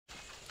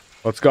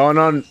What's going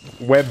on?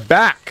 We're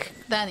back.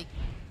 Danny,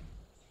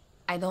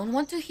 I don't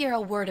want to hear a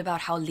word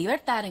about how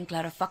Libertad and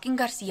Clara fucking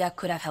Garcia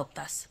could have helped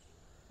us.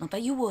 Not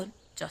that you would,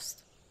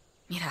 just...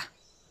 Mira,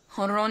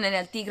 Honron and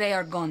El Tigre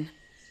are gone.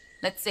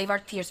 Let's save our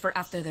tears for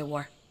after the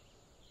war.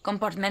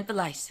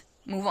 Compartmentalize.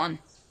 Move on.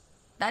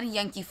 That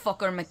Yankee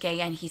fucker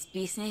McKay and his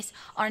business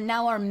are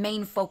now our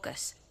main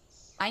focus.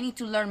 I need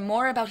to learn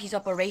more about his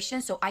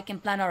operation so I can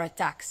plan our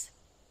attacks.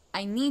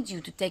 I need you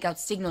to take out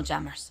signal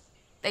jammers.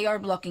 They are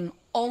blocking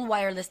all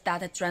wireless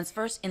data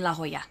transfers in La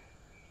Jolla.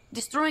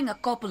 Destroying a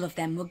couple of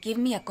them will give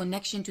me a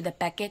connection to the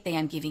packet I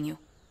am giving you.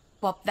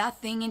 Pop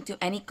that thing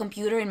into any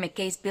computer in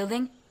McKay's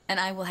building, and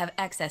I will have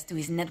access to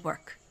his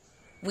network.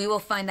 We will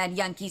find that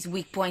Yankee's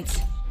weak points.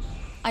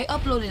 I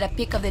uploaded a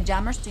pic of the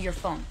jammers to your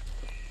phone.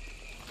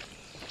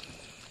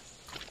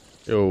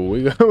 Yo,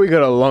 we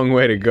got a long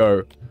way to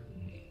go.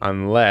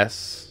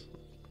 Unless...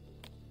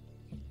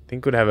 I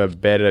think we'd have a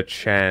better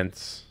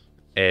chance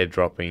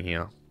airdropping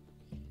here.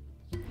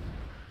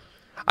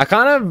 I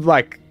kind of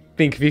like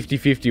think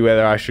 50-50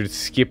 whether I should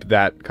skip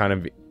that kind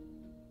of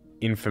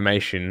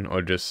information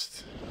or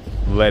just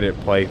let it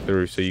play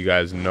through so you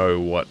guys know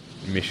what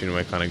mission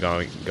we're kind of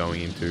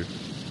going into.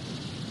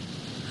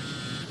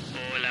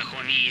 Hola,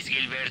 Juani, it's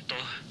Gilberto.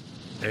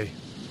 Hey.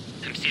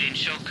 I'm still in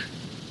shock.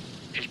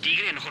 El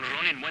Tigre and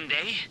Honron in one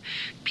day?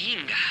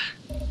 Pinga.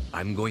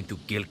 I'm going to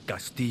kill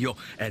Castillo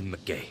and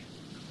McKay.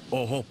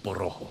 Ojo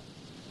por ojo.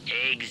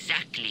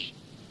 Exactly.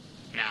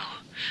 Now,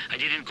 I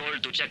didn't call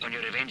to check on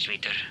your revenge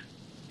meter.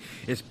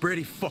 It's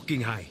pretty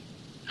fucking high.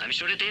 I'm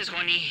sure it is,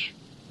 Juani.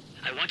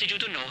 I wanted you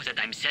to know that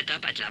I'm set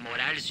up at La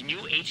Moral's new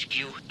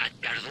HQ at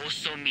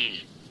Cardoso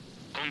Mil.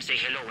 Come say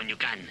hello when you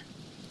can.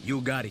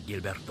 You got it,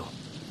 Gilberto.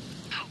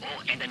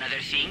 Oh, and another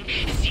thing,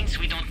 since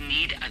we don't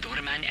need a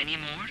doorman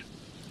anymore,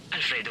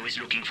 Alfredo is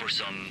looking for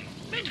some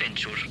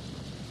adventure.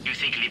 You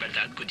think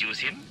Libertad could use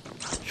him?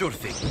 Sure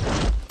thing.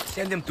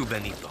 Send him to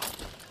Benito.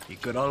 He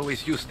could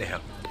always use the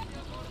help.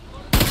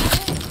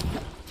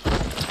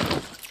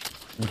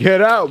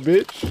 Get out,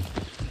 bitch!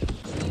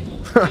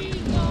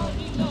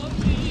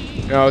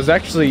 I was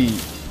actually,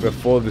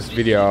 before this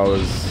video, I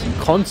was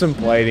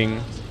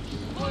contemplating...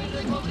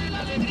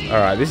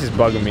 Alright, this is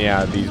bugging me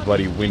out, these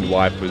bloody wind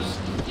wipers.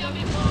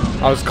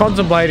 I was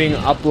contemplating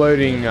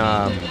uploading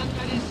a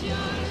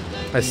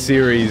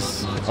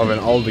series of an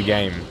older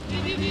game.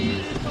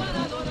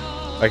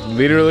 Like,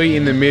 literally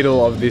in the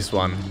middle of this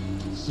one.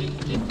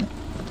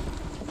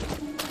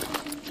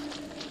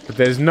 But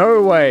there's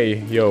no way...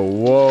 Yo,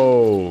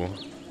 whoa.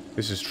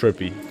 This is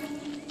trippy.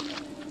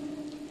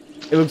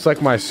 It looks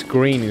like my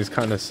screen is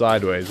kind of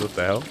sideways. What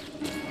the hell?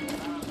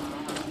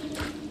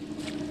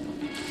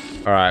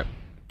 Alright.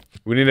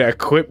 We need to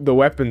equip the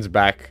weapons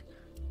back.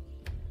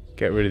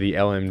 Get rid of the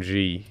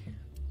LMG.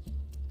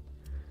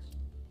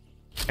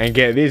 And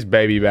get this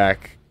baby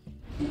back.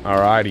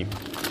 Alrighty.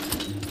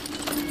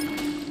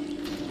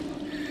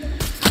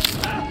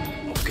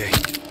 Okay.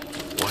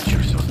 Watch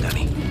yourself,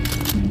 Danny.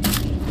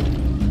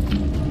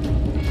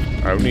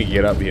 Alright, we need to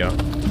get up here.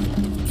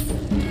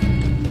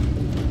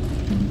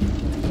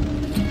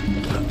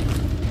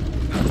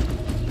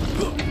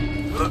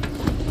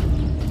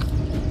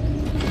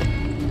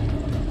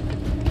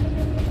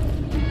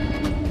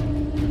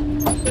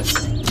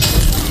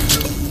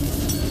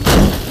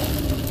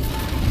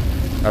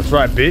 That's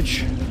right,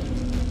 bitch.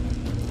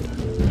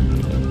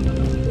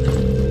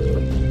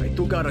 I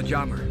took out a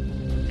jammer.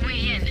 Muy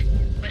bien.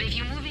 But if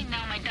you move it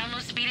now, my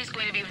download speed is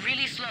going to be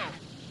really slow.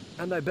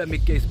 And I bet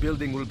McKay's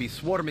building will be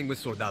swarming with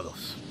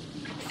soldados.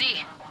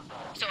 See?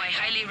 So I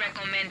highly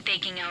recommend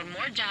taking out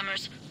more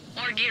jammers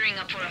or gearing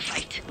up for a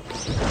fight.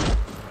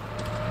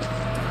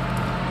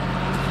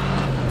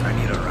 I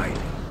need a ride.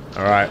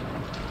 Alright.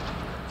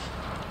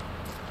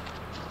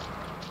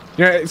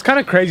 You know, it's kind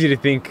of crazy to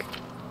think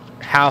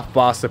how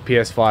fast the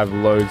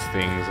PS5 loads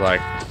things.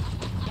 Like,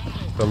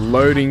 the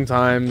loading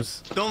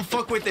times. Don't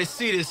fuck with the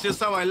seat, it's just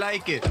how I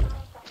like it.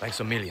 Thanks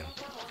a million.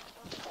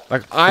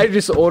 Like, I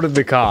just ordered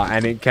the car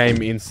and it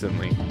came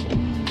instantly.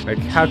 Like,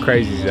 how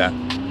crazy is that?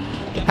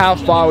 How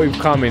far we've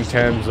come in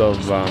terms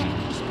of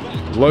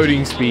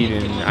loading speed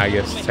and, I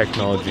guess,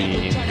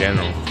 technology in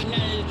general.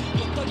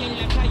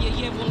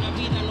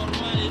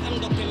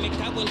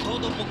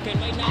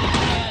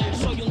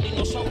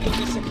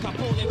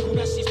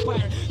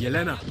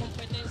 Yelena,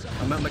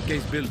 I'm at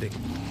McKay's building.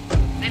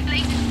 The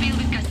place is filled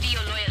with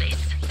Castillo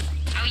loyalists.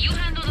 How you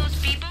handle those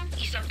people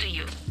is up to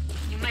you.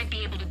 You might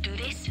be able to do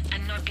this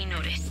and not be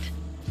noticed.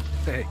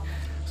 Hey,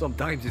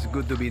 sometimes it's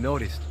good to be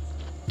noticed.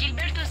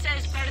 Gilberto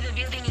says part of the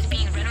building is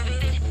being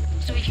renovated,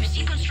 so if you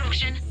see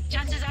construction,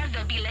 chances are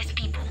there'll be less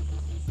people.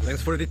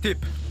 Thanks for the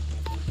tip.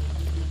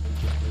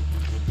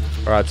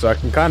 Alright, so I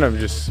can kind of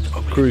just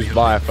cruise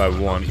by if I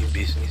want.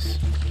 Business.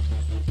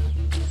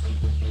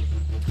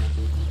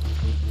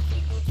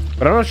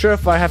 But I'm not sure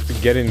if I have to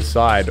get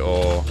inside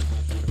or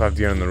if I have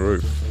to get on the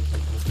roof.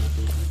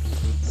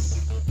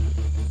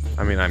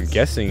 I mean, I'm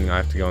guessing I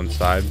have to go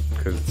inside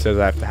because it says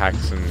I have to hack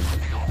some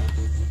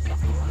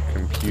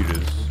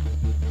computers.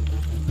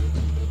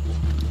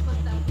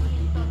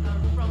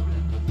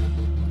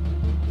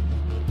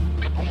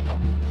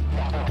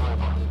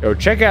 Yo,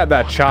 check out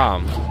that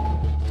charm.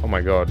 Oh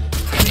my god.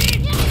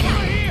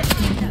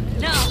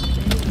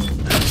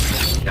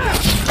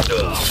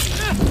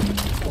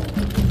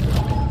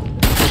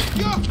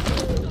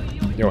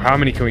 Yo, how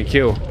many can we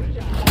kill?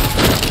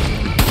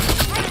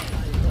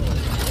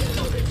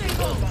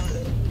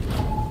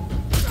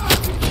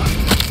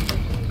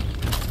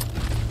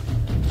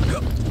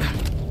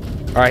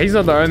 Alright, he's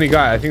not the only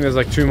guy. I think there's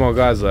like 2 more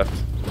guys left.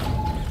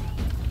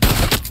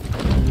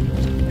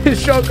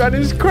 His shotgun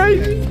is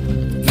crazy.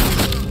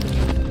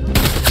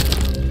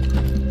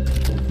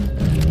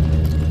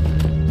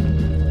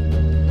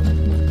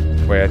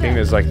 Wait, I think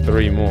there's like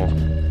 3 more.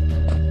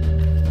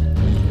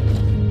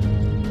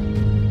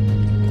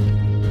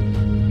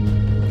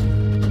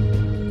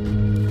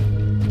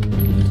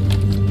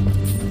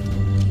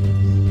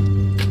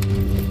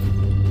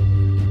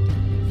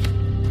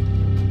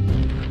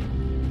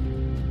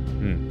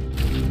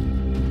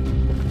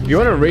 You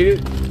want to read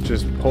it?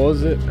 Just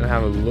pause it and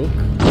have a look.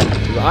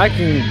 'Cause I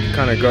can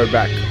kind of go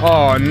back.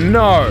 Oh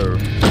no!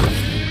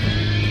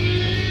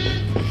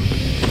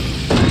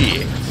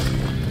 Shit.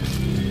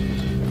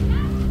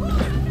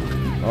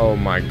 Oh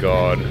my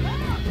god.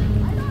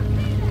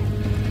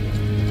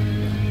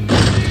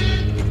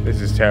 This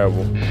is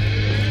terrible.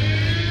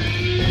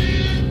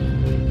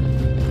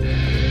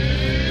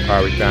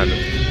 Alright, we found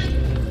it.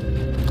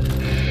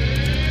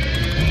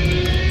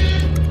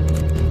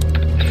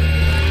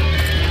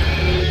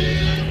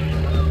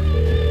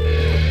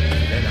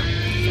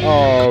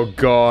 Oh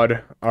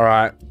god.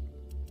 Alright.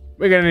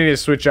 We're gonna need to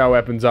switch our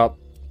weapons up.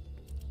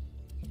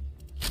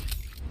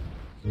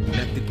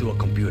 Connected to a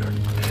computer.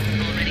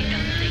 Already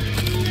done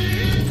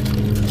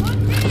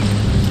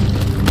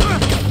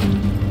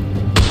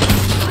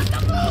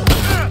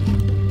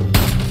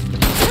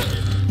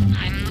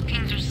I'm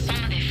looking through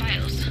some of the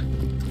files.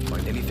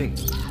 Find anything?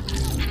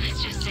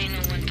 Let's just say no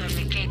one told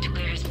McKay to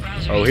clear his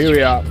browser. Oh, here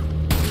we are.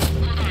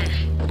 Hold on.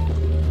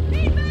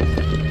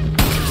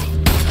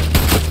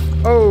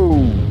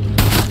 Oh!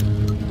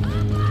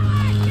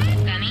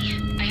 Danny,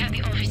 I have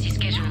the office's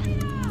schedule.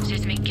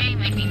 Says McKay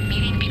might be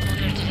meeting people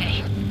there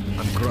today.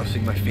 I'm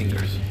crossing my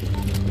fingers.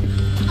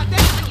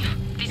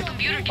 This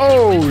computer can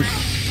Oh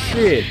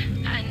shit!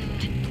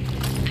 and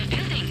the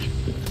building.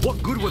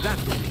 What good would that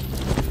do me?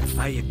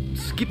 I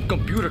skipped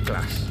computer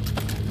class.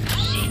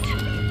 Shit.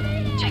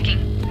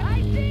 Checking.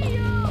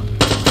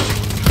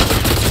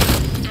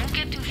 Don't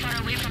get too far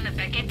away from the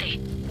paquete.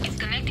 It's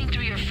connecting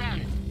through your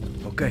phone.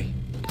 Okay.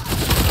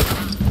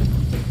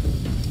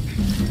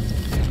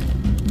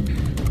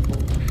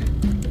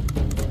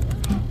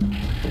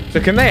 So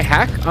can they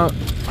hack? I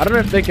don't know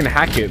if they can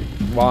hack it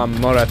while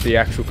I'm not at the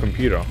actual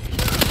computer.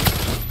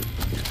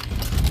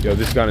 Yo,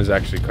 this gun is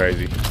actually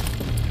crazy.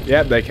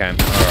 Yep, they can.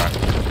 Alright.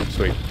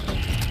 Sweet.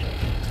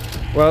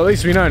 Well, at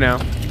least we know now.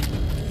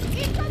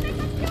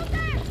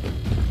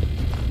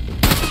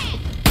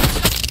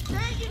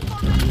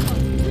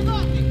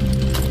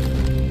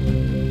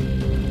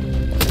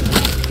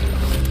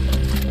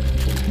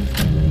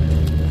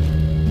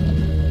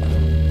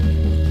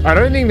 I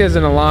don't think there's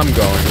an alarm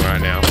going right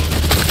now.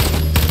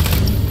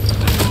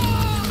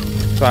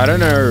 So I don't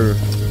know.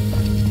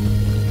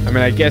 I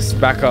mean, I guess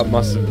backup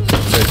must come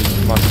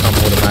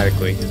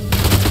automatically.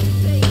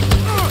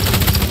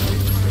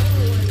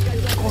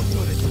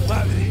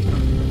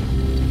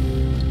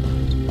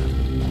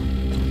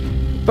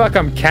 I feel like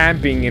I'm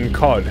camping in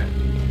COD.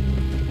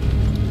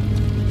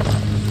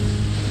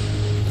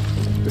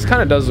 This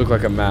kind of does look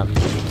like a map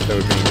that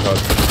would be in COD.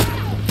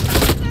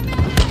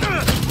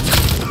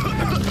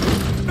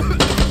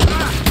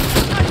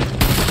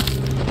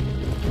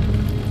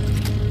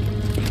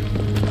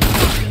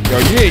 Yo,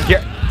 you need to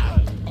get...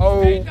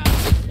 Oh.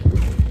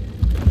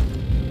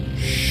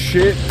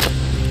 Shit.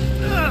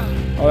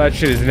 Oh, that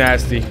shit is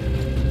nasty.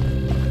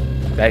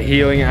 That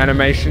healing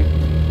animation.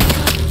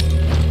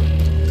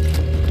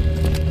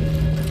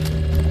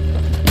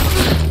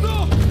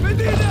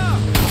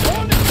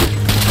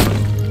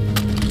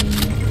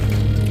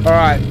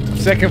 Alright,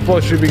 second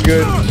floor should be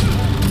good. Alright.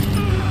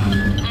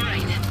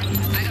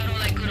 I got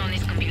all I could on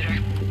this computer.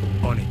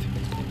 On it.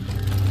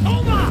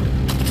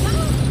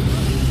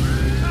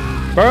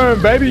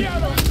 Burn, baby!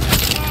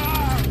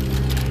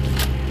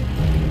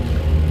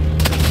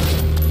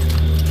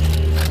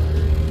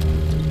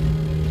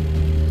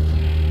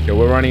 Okay,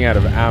 we're running out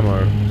of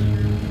ammo.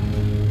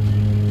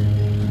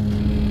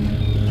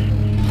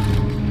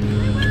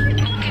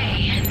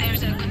 Okay,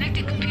 there's a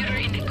connected computer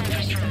in the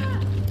conference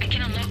room. I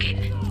can unlock it.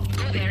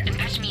 Go there and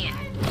patch me in.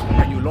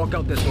 Can you lock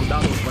out the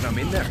soldados when I'm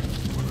in there?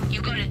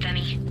 You got it,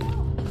 Danny.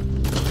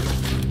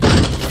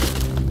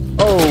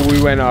 Oh, we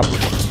went up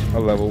a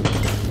level.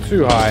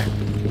 Too high.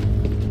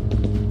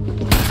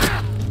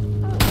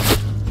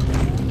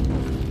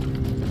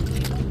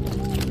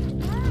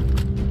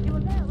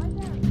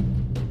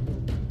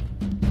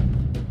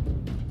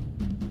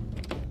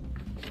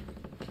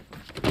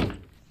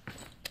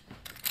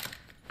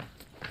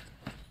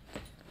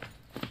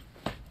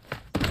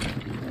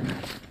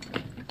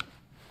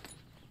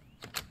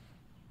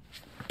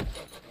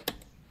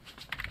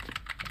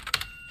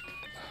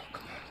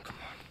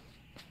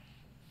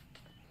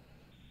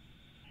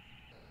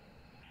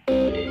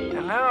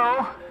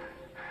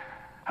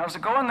 How's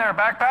it going there,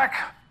 backpack?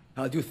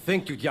 How do you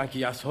think, you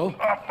Yankee asshole?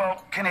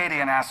 Well,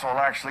 Canadian asshole,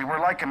 actually. We're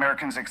like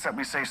Americans, except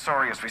we say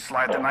sorry as we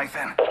slide the knife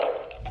in.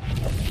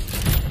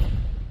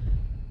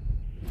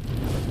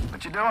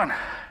 What you doing?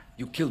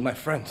 You killed my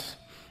friends.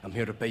 I'm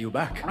here to pay you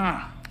back.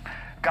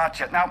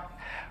 Gotcha. Now,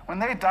 when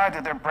they died,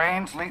 did their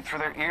brains leak through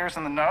their ears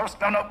and the nose?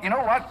 No, you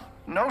know what?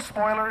 No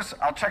spoilers.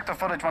 I'll check the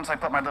footage once I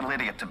put my little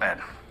idiot to bed.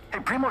 Hey,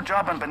 primo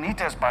job on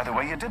Benitez, by the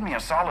way. You did me a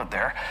solid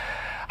there.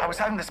 I was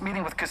having this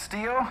meeting with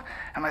Castillo,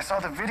 and I saw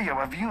the video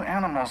of you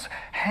animals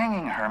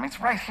hanging her. I mean,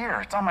 it's right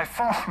here. It's on my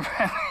phone,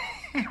 man.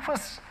 He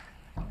was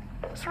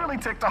really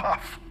ticked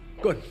off.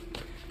 Good.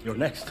 You're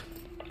next.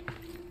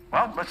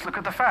 Well, let's look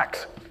at the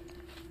facts.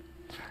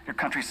 Your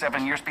country's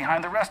 7 years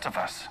behind the rest of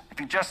us.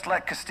 If you just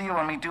let Castillo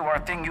and me do our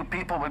thing, you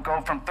people would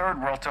go from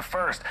third world to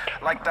first.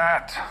 Like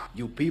that.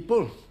 You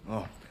people?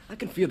 Oh, I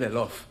can feel their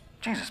love.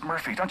 Jesus,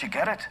 Murphy, don't you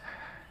get it?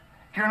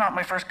 You're not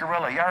my first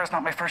gorilla. Yara's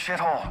not my first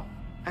shithole.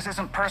 This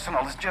isn't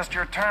personal. It's just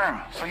your turn.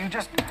 So you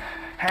just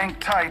hang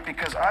tight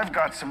because I've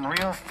got some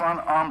real fun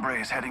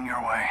hombres heading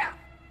your way.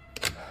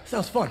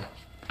 Sounds fun.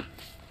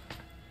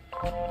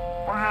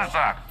 What is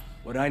that?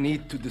 What I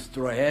need to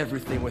destroy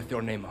everything with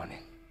your name on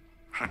it.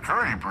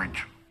 Security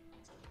breach.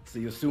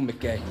 See you soon,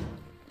 McKay.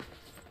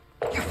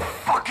 You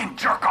fucking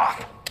jerk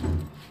off!